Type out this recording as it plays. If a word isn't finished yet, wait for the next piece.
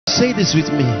Say this with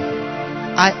me.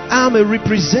 I am a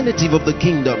representative of the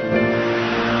kingdom.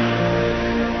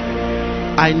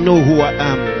 I know who I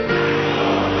am.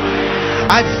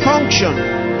 I function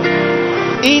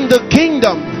in the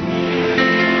kingdom,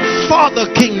 for the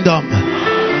kingdom.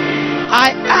 I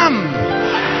am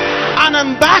an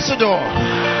ambassador,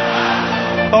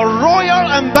 a royal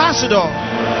ambassador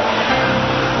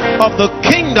of the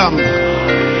kingdom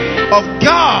of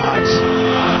God,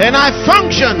 and I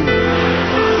function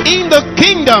in the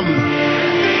kingdom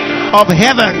of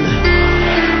heaven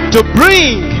to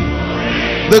bring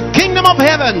the kingdom of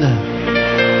heaven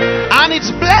and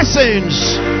its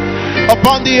blessings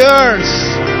upon the earth.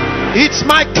 It's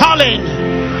my calling,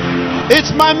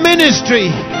 it's my ministry,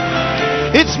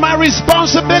 it's my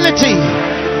responsibility.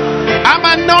 I'm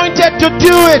anointed to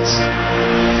do it.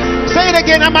 Say it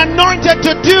again. I'm anointed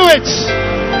to do it.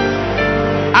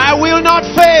 I will not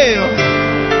fail.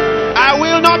 I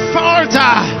will not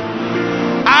falter.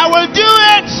 I will do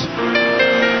it,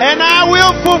 and I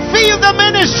will fulfill the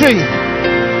ministry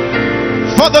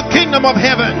for the kingdom of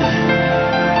heaven.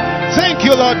 Thank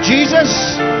you, Lord Jesus.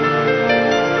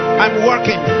 I'm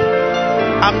working,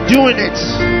 I'm doing it,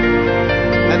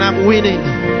 and I'm winning.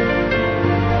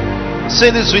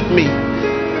 Say this with me.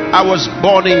 I was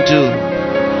born into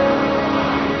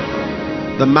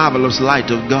the marvelous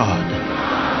light of God.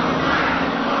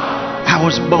 I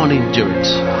was born into it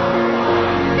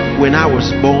when I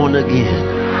was born again.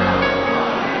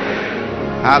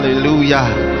 Hallelujah.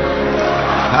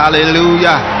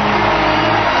 Hallelujah.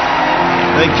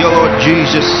 Thank you, Lord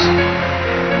Jesus.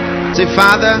 Say,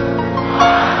 Father,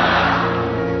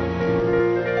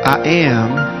 I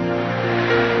am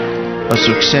a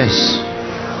success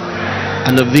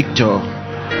and a victor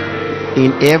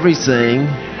in everything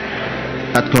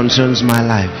that concerns my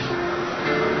life.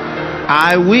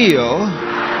 I will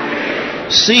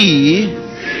see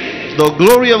the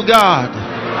glory of God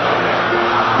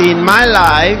in my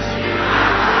life,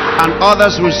 and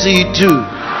others will see it too,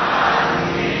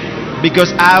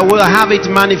 because I will have it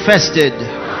manifested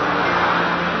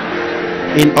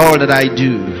in all that I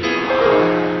do.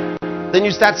 Then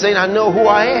you start saying, I know who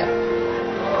I am.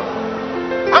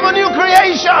 I'm a new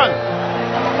creation.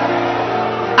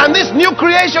 And this new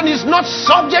creation is not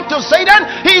subject to Satan.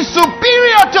 He is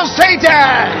superior to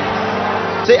Satan.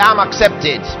 Say, I'm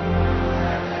accepted.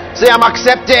 Say, I'm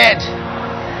accepted.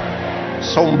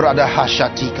 Sombrada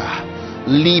hashatika.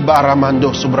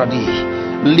 Libaramando subradi.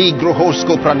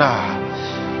 Ligrohosko prana.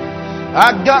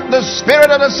 I got the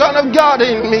spirit of the Son of God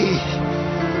in me.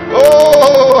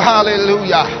 Oh,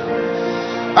 hallelujah.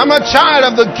 I'm a child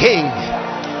of the King,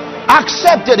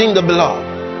 accepted in the beloved.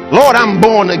 Lord, I'm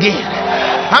born again.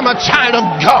 I'm a child of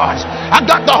God. I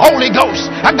got the Holy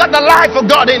Ghost. I got the life of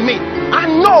God in me. I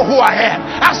know who I am.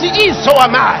 As He is, so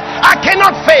am I. I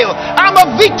cannot fail. I'm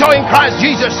a victor in Christ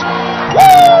Jesus.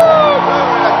 Woo!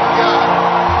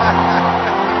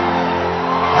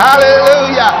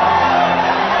 Hallelujah.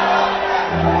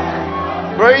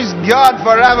 Praise God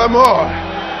forevermore.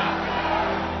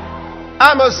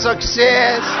 I'm a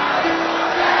success.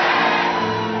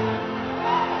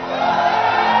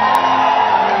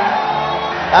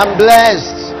 I'm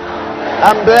blessed.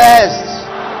 I'm blessed.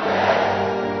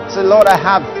 Say, Lord, I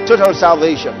have total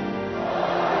salvation.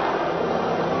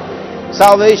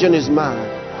 Salvation is mine.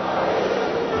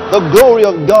 The glory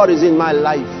of God is in my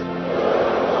life.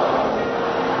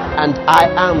 And I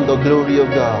am the glory of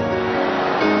God.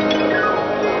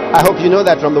 I hope you know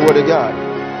that from the Word of God.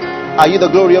 Are you the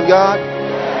glory of God?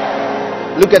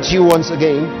 Look at you once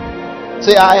again.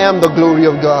 Say, I am the glory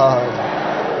of God.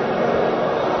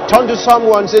 Turn to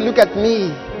someone, say, look at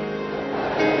me.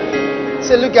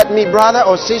 Say, look at me, brother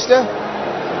or sister.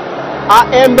 I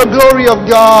am the glory of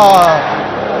God.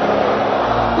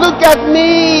 Look at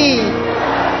me.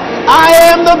 I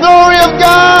am the glory of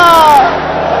God.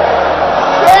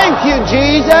 Thank you,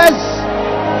 Jesus.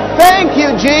 Thank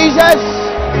you, Jesus.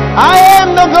 I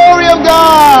am the glory of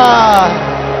God.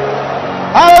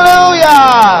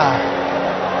 Hallelujah.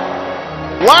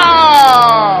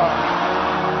 Wow.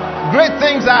 Great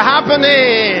things are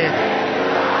happening,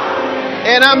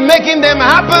 and I'm making them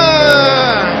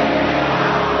happen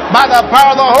by the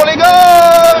power of the Holy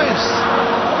Ghost.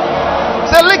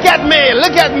 So look at me,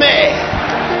 look at me.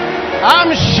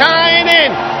 I'm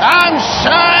shining, I'm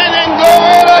shining.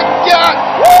 Glory to God.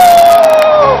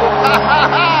 Woo!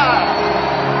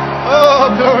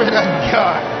 Oh, glory to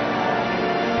God.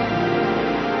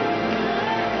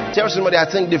 Tell somebody, I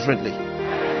think differently.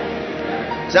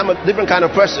 Say, I'm a different kind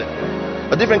of person,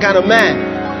 a different kind of man.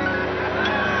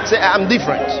 Say, I'm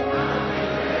different.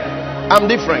 I'm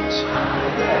different.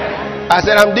 I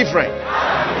said, I'm different.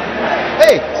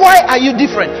 Hey, why are you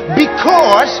different?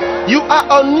 Because you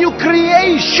are a new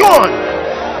creation.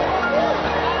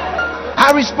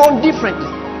 I respond differently.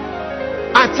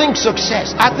 I think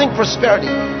success. I think prosperity.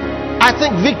 I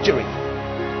think victory.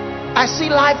 I see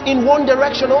life in one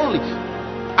direction only.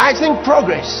 I think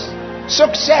progress,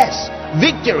 success,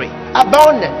 victory,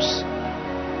 abundance.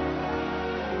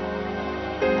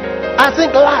 I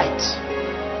think light.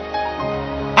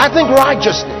 I think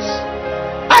righteousness.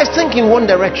 I think in one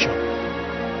direction.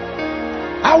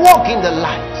 I walk in the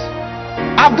light.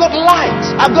 I've got light.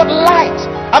 I've got light.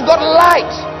 I've got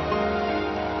light.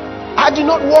 I do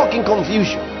not walk in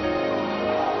confusion.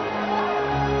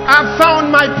 I've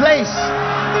found my place.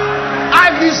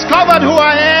 I've discovered who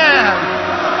I am.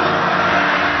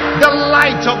 The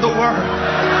light of the world.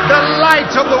 The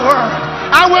light of the world.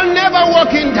 I will never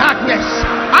walk in darkness.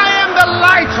 I am the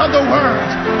light of the world.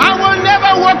 I will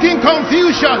never walk in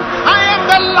confusion. I am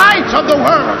the light of the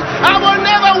world. I will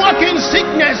never walk in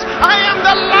sickness. I am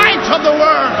the light of the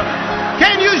world.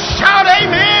 Can you shout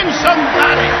amen,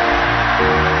 somebody?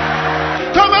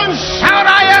 Come on, shout,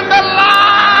 I am the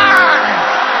light.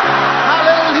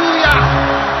 Hallelujah.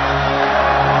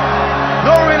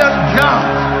 Glory to God.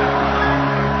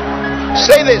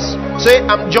 Say this. Say,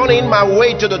 I'm journeying my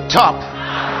way to the top.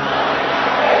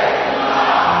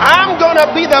 I'm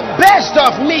gonna be the best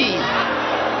of me.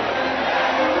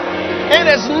 And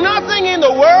there's nothing in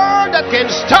the world that can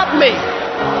stop me.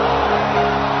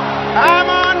 I'm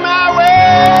on my way.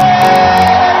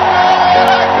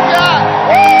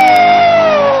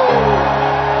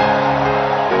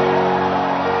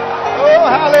 Oh,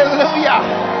 hallelujah.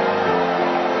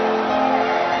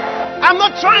 I'm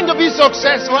not trying to be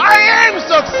successful. I am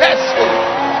successful.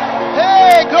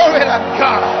 Hey, glory to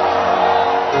God.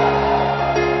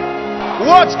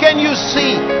 What can you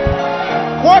see?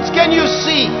 What can you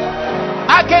see?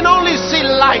 I can only see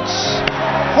lights.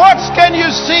 What can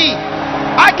you see?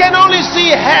 I can only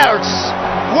see health.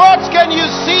 What can you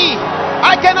see?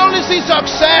 I can only see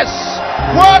success.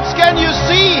 What can you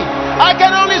see? I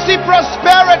can only see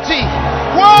prosperity.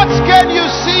 What can you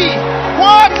see?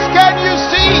 What can you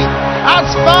see? As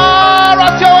far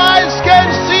as your eyes can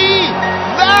see,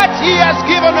 that He has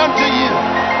given unto you.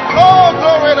 Oh,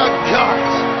 glory to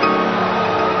God.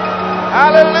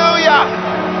 Hallelujah.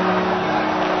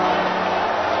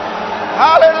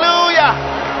 Hallelujah.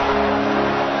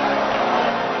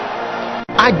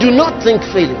 I do not think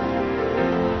failure.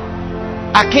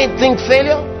 I can't think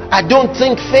failure. I don't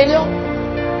think failure.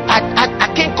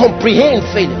 I can't comprehend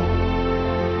failure.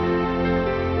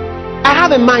 I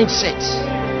have a mindset.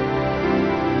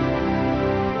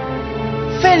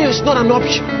 Failure is not an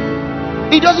option.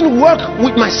 It doesn't work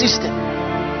with my system.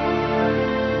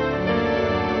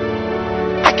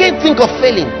 I can't think of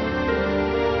failing.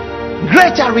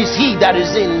 Greater is He that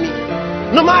is in me.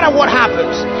 No matter what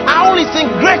happens, I only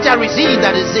think greater is He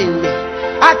that is in me.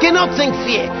 I cannot think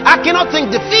fear. I cannot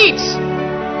think defeat.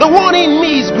 The one in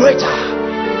me is greater.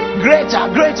 Greater,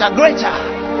 greater, greater.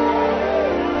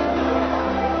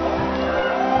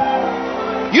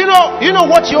 You know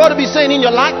what you ought to be saying in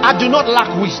your life? I do not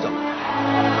lack wisdom.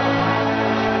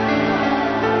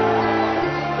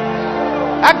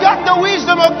 I got the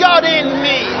wisdom of God in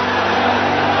me.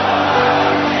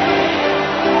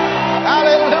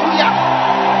 Hallelujah.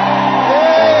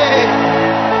 Hey.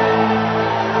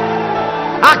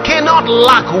 I cannot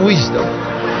lack wisdom.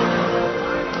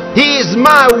 He is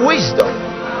my wisdom.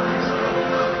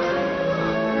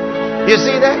 You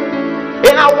see that?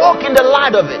 And I walk in the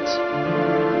light of it.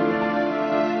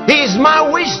 He is my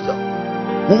wisdom.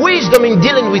 Wisdom in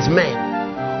dealing with men.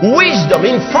 Wisdom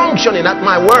in functioning at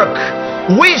my work.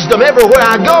 Wisdom everywhere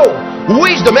I go.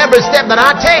 Wisdom every step that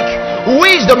I take.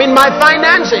 Wisdom in my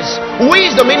finances.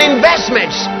 Wisdom in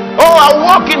investments. Oh, I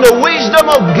walk in the wisdom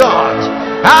of God.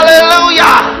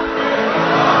 Hallelujah.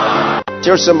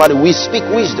 Tell somebody, we speak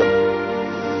wisdom.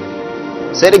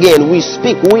 Say it again, we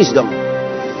speak wisdom.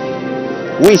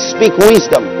 We speak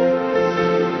wisdom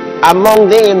among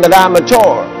them that are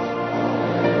mature.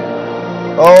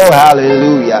 Oh,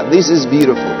 hallelujah. This is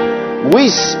beautiful. We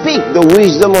speak the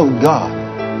wisdom of God.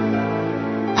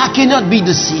 I cannot be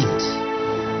deceived.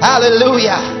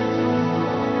 Hallelujah.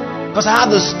 Because I have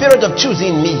the Spirit of truth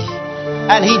in me.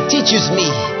 And He teaches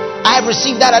me. I have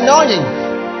received that anointing.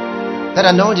 That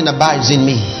anointing abides in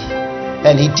me.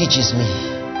 And He teaches me.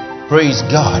 Praise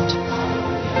God.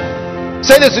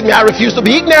 Say this with me. I refuse to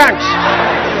be ignorant.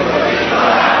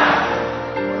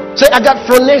 Say, I got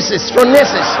phronesis.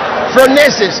 Phronesis.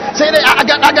 Phronesis. Say that. I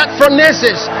got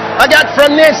phronesis. I got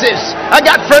phronesis. I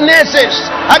got phronesis.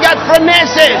 I got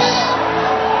phronesis.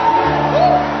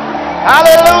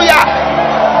 Hallelujah.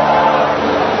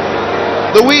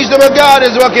 The wisdom of God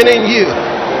is working in you.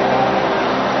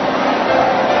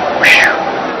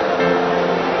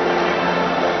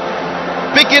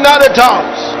 Speaking other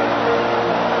tongues.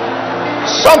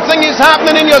 Something is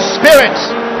happening in your spirit.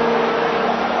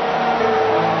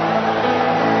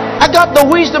 I got the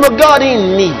wisdom of God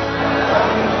in me.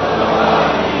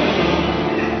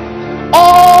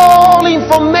 All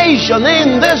information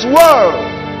in this world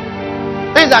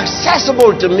is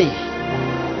accessible to me.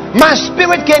 My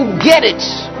spirit can get it.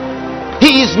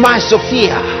 He is my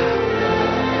Sophia.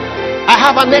 I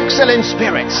have an excellent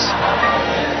spirit.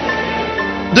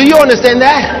 Do you understand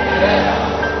that?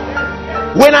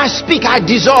 When I speak, I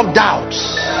dissolve doubts.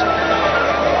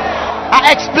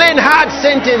 I explain hard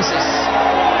sentences.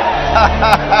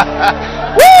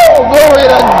 Woo! Glory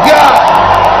to God.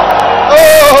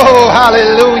 Oh,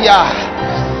 hallelujah.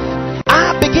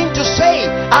 I begin to say,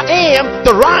 I am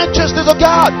the righteousness of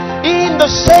God. In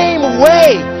the same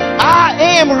way, I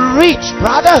am rich,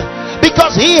 brother,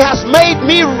 because He has made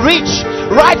me rich.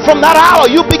 Right from that hour,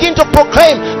 you begin to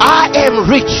proclaim, I am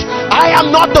rich. I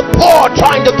am not the poor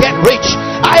trying to get rich.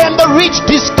 I am the rich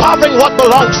discovering what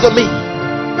belongs to me.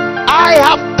 I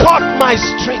have caught my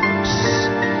strings.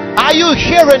 Are you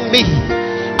hearing me?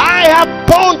 I have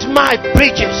burnt my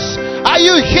bridges. Are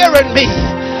you hearing me?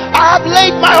 I have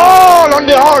laid my all on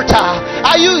the altar.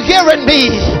 Are you hearing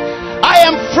me? I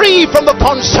am free from the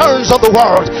concerns of the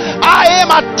world. I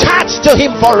am attached to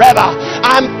Him forever.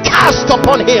 I'm cast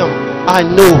upon Him. I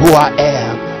know who I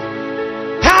am.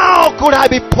 How could I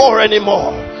be poor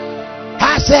anymore?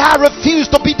 I say I refuse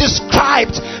to be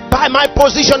described by my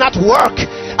position at work.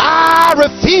 I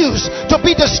refuse to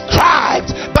be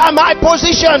described by my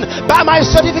position, by my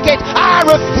certificate. I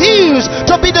refuse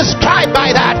to be described by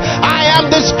that. I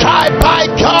am described by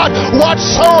God.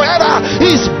 Whatsoever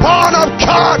is born of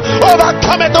God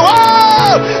overcometh the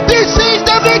world. This is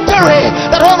the victory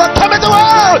that overcometh the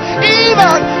world,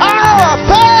 even our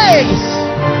faith.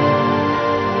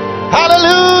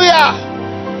 Hallelujah.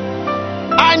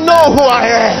 I know who I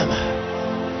am.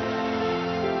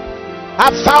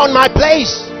 I've found my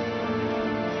place.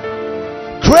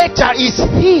 Greater is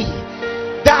He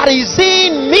that is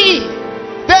in me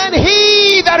than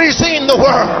he that is in the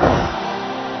world.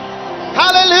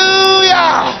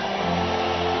 Hallelujah.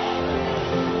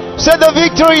 Say, the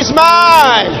victory is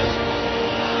mine.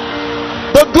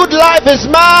 The good life is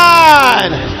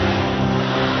mine.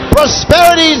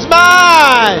 Prosperity is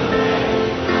mine.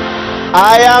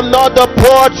 I am not the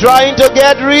poor trying to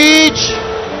get rich.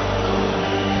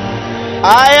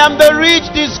 I am the rich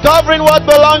discovering what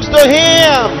belongs to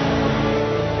Him.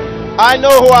 I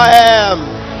know who I am.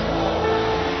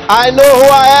 I know who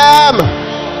I am.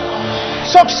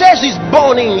 Success is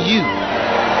born in you.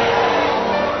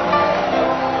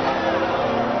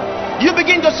 You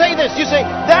begin to say this. You say,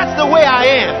 that's the way I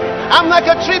am. I'm like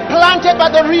a tree planted by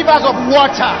the rivers of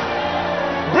water,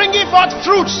 bringing forth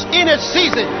fruits in its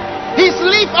season. His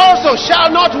leaf also shall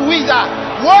not wither.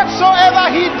 Whatsoever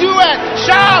he doeth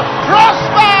shall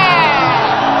prosper.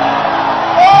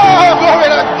 Oh,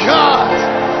 glory to God.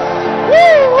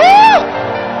 Woo, woo.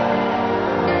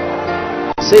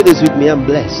 Say this with me, I'm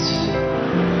blessed.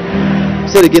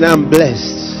 Say it again, I'm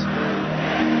blessed.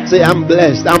 Say, I'm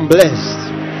blessed, I'm blessed.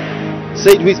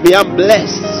 Say it with me, I'm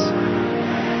blessed.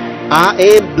 I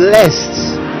am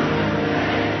blessed.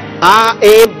 I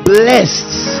am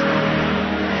blessed.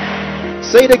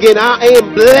 Say it again, I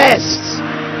am blessed.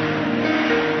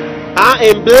 I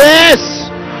am blessed.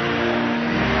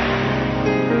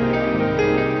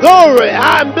 Glory,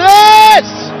 I'm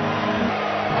blessed.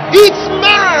 It's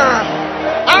mine.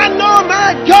 I know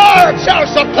my God shall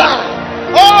supply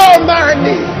all my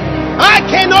need. I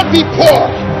cannot be poor.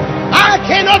 I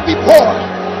cannot be poor.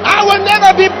 I will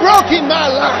never be broke in my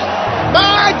life.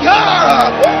 My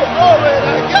God. Glory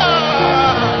to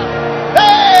God.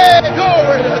 Hey,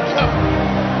 glory to God.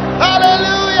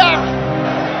 Hallelujah.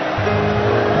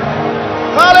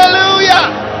 Hallelujah.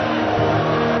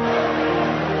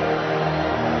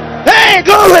 Hey,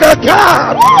 glory to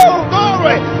God. Woo,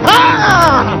 glory.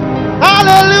 Ah,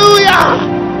 hallelujah.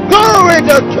 Glory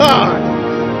to God.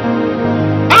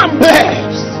 I'm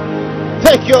blessed.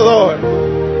 Thank you, Lord.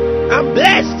 I'm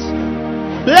blessed.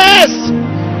 Blessed.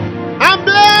 I'm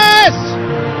blessed.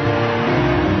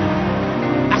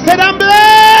 I said I'm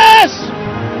blessed.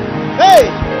 Hey.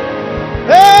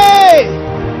 Hey.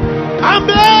 I'm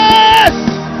blessed.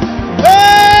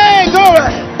 Hey,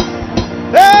 glory.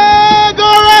 Hey,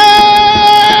 glory.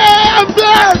 I'm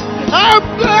blessed. I'm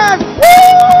blessed.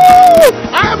 Woo!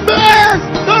 I'm blessed.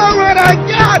 Glory to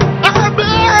God. I'm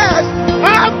blessed.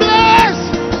 I'm blessed.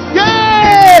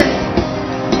 Yay.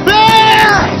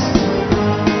 Blessed.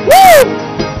 Woo!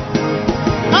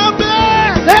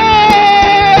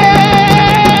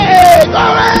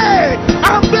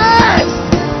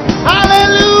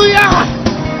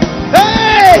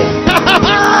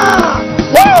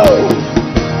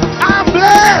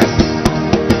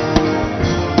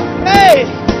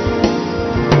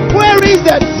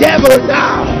 devil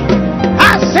now.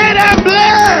 I said I'm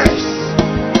blessed.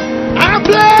 I'm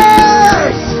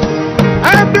blessed.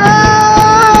 I'm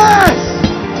blessed.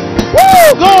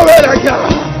 Woo! Glory to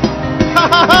God.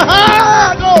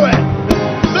 Glory.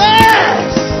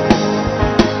 Blessed.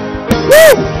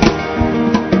 Woo!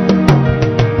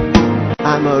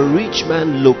 I'm a rich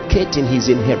man locating his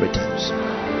inheritance.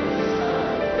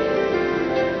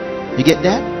 You get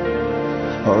that?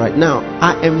 All right. Now,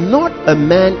 I am not a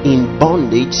man in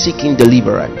bondage seeking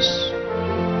deliverance.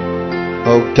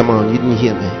 Oh, come on. You didn't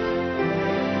hear me.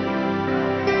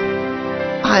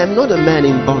 I am not a man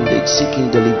in bondage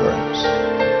seeking deliverance.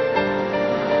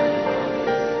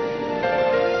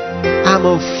 I'm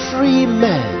a free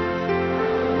man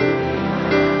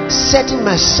setting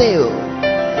my sail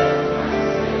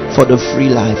for the free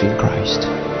life in Christ.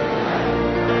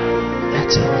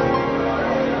 That's it.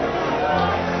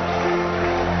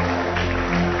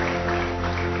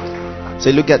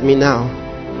 Say, look at me now.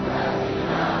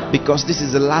 Because this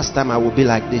is the last time I will be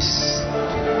like this.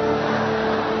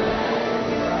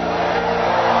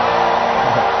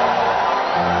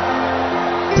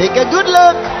 Take a good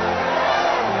look.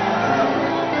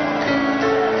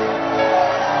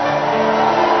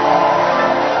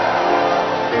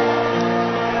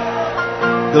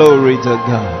 Glory to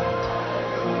God.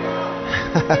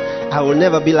 I will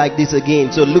never be like this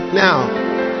again. So look now.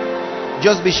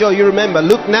 Just be sure you remember.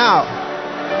 Look now.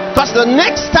 Because the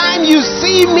next time you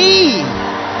see me,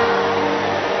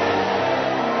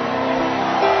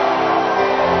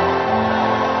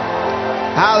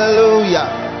 hallelujah,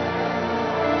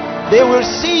 they will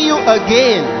see you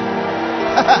again.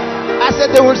 I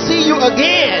said they will see you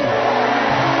again.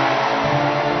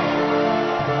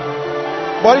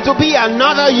 But it will be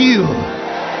another you.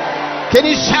 Can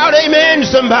you shout amen,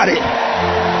 somebody?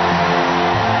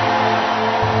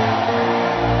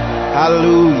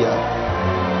 Hallelujah.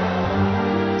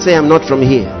 Say, I'm not from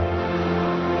here.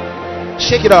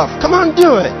 Shake it off. Come on,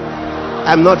 do it.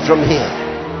 I'm not from here.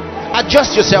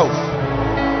 Adjust yourself.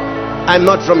 I'm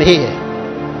not from here.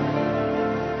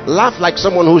 Laugh like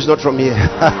someone who's not from here.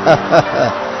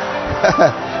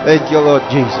 Thank you, Lord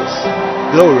Jesus.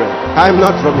 Glory. I'm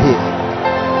not from here.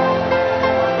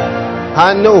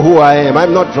 I know who I am.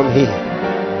 I'm not from here.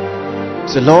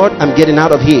 Say, Lord, I'm getting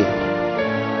out of here.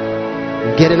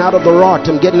 I'm getting out of the rot.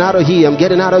 I'm getting out of here. I'm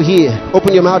getting out of here.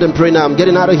 Open your mouth and pray now. I'm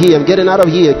getting out of here. I'm getting out of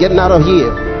here. Getting out of here.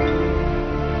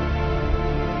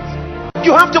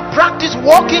 You have to practice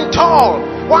walking tall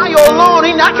while you're alone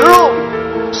in that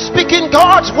room, speaking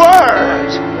God's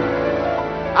word.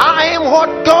 I am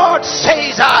what God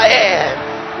says I am,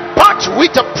 but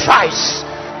with a price.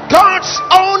 God's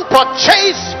own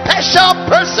purchased special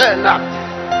person,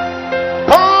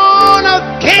 born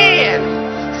again,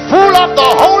 full of the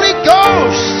Holy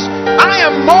Ghost. I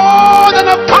am more than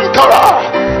a conqueror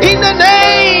in the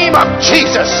name of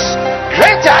Jesus.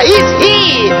 Greater is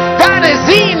He that is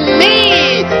in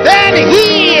me than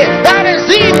he that is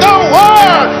in the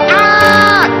world.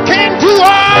 I can do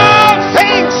all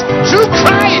things through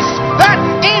Christ that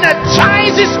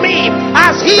energizes me.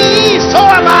 As He is, so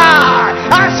am I.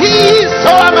 As He is,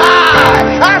 so am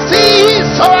I. As He is,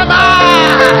 so am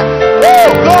I. Oh,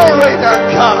 glory to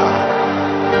God.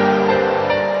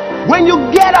 When you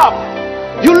get up,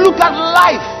 you look at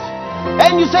life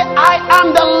and you say, I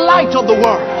am the light of the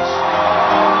world.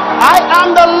 I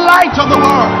am the light of the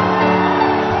world.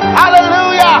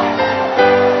 Hallelujah.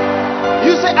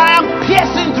 You say, I am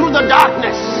piercing through the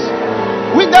darkness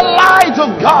with the light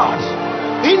of God.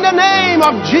 In the name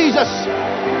of Jesus.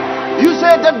 You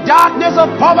say, the darkness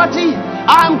of poverty,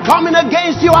 I am coming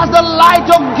against you as the light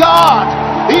of God.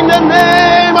 In the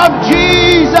name of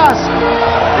Jesus.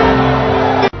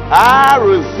 I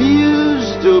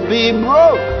refuse to be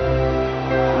broke.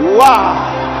 Wow.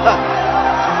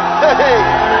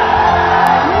 Hey.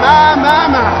 My.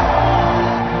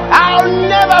 I'll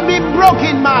never be broke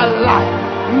in my life.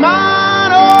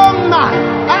 Man, oh man,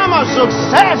 I'm a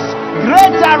success.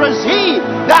 Greater is He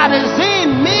that is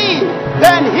in me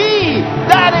than he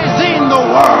that is in the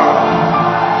world.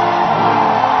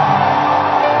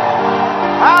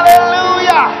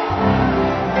 Hallelujah.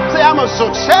 Say, I'm a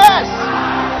success.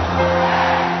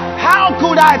 How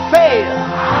could I fail?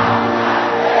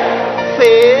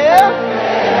 Fail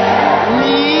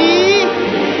me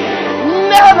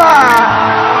never.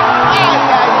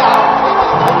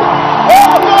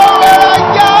 Oh, glory to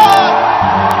God.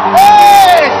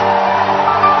 Hey.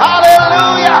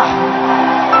 Hallelujah.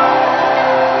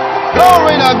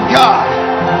 Glory to God.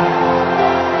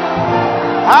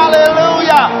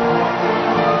 Hallelujah.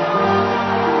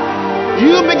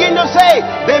 You begin to to say,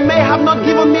 they may have not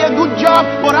given me a good job,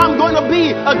 but I'm going to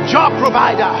be a job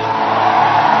provider.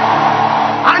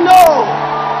 I know.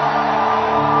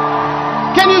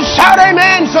 Can you shout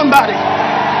amen, somebody?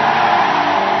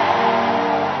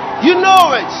 You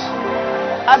know it.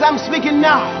 As I'm speaking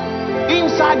now,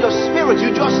 inside your spirit, you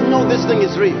just know this thing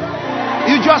is real.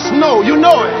 You just know. You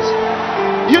know it.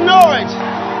 You know it.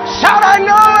 Shout, I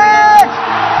know it.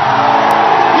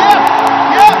 Yep,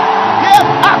 yep, yep.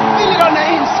 I feel it on the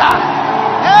inside.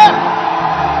 Yep.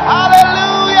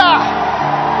 Hallelujah.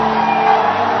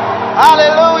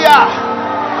 Hallelujah.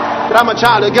 That I'm a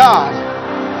child of God.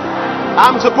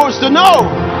 I'm supposed to know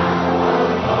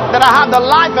that I have the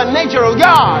life and nature of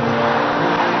God.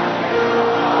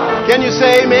 Can you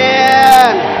say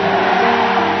amen?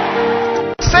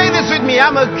 Say this with me.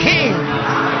 I'm a king.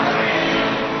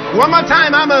 One more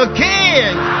time. I'm a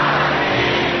king.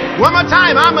 One more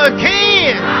time. I'm a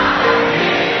king.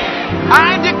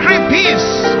 I decree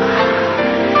peace.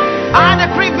 I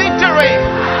decree victory.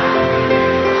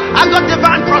 I've got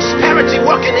divine prosperity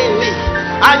working in me.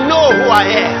 I know who I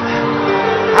am.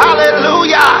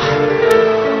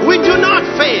 Hallelujah. We do not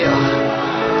fail.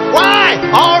 Why?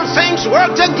 All things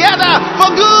work together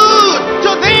for good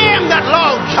to them that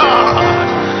love God.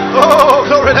 Oh,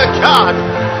 glory to God.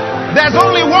 There's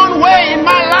only one way in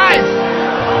my life.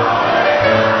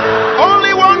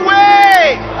 Only one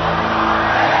way.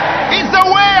 It's the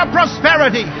way of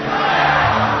prosperity.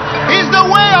 It's the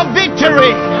way of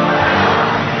victory.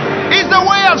 It's the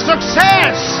way of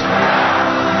success.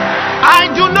 I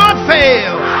do not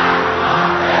fail.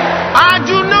 I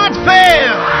do not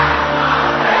fail.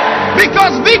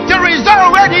 Because victory is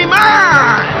already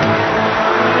mine.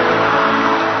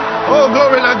 Oh,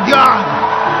 glory to God.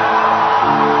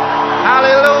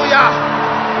 Hallelujah.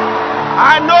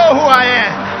 I know who I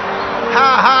am. Ha,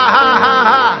 ha, ha, ha,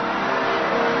 ha.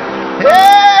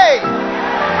 Hey.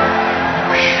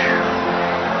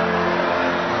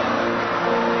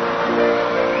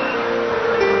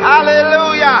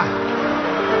 Hallelujah.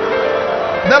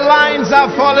 The lines are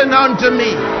falling onto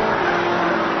me.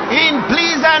 In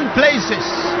pleasant places,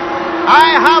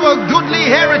 I have a goodly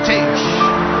heritage.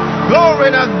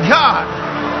 Glory to God.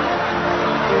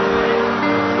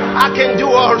 I can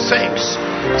do all things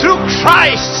through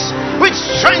Christ, which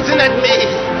strengtheneth me.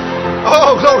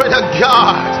 Oh, glory to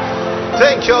God.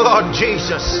 Thank you, Lord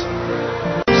Jesus.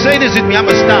 Say this with me. I'm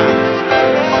a star.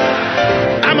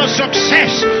 I'm a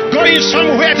success, going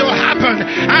somewhere to happen.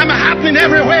 I'm happening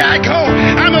everywhere I go.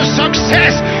 I'm a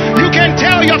success. You can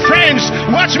tell your friends,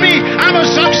 watch me, I'm a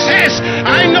success.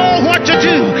 I know what to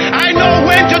do. I know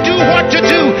when to do what to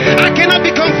do. I cannot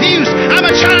be confused. I'm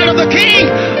a child of the King.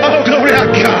 Oh, glory to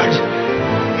God.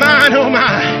 Man, oh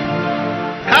my.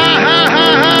 Ha, ha,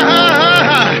 ha, ha, ha,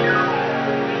 ha.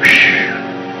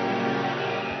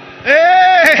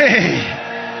 Hey.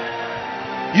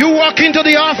 You walk into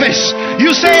the office,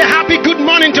 you say happy good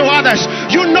morning to others.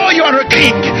 You know you are a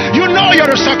king. You know you're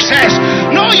a success.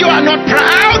 No, you are not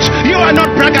proud. You are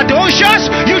not braggadocious.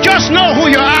 You just know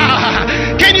who you are.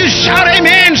 Can you shout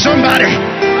amen, somebody?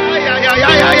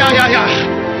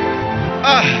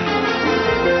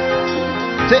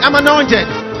 Say, I'm anointed.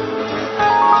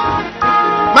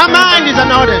 My mind is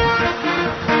anointed.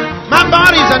 My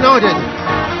body is anointed.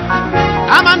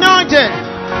 I'm anointed.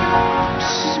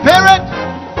 Spirit,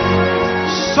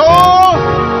 soul,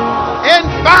 and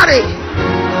body.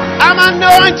 I'm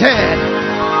anointed.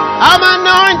 I'm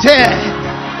anointed.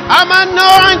 I'm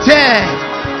anointed.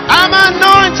 I'm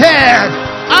anointed.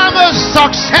 I'm a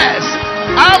success.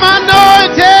 I'm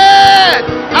anointed.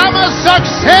 I'm a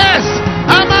success.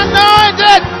 I'm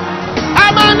anointed.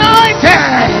 I'm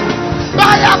anointed.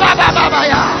 Baya, baya, baya,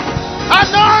 baya.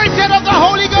 Anointed of the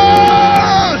Holy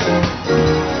Ghost.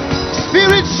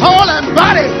 Spirit, soul, and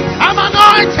body. I'm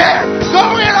anointed.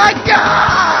 Glory to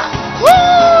God.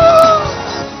 Woo!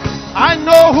 I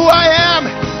know who I am.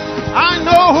 I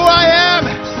know who I am.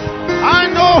 I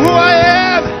know who I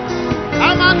am.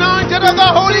 I'm anointed of the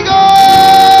Holy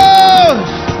Ghost.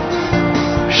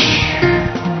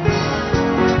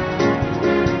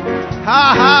 Ha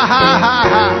ha ha ha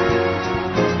ha.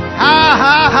 Ha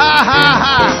ha ha ha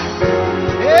ha.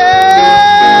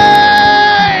 Hey!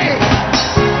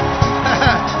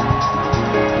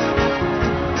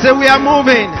 So we are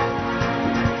moving.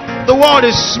 The world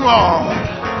is small.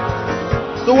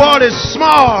 The world is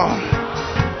small.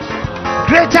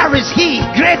 Greater is He.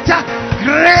 Greater,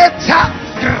 greater,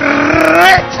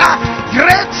 greater,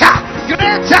 greater,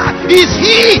 greater is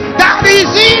He that is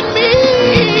in me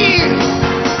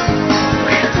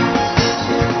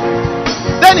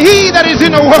than he that is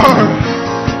in the world.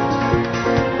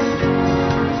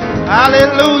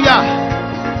 Hallelujah.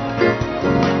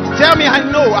 Tell me, I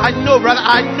know, brother,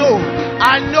 I know.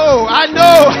 I know. I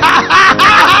know.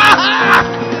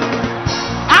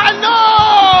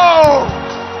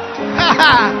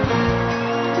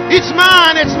 It's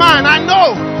mine. I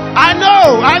know.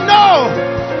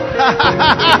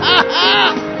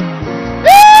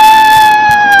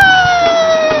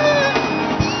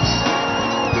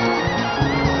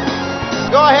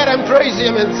 Go ahead and praise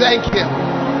him and thank him.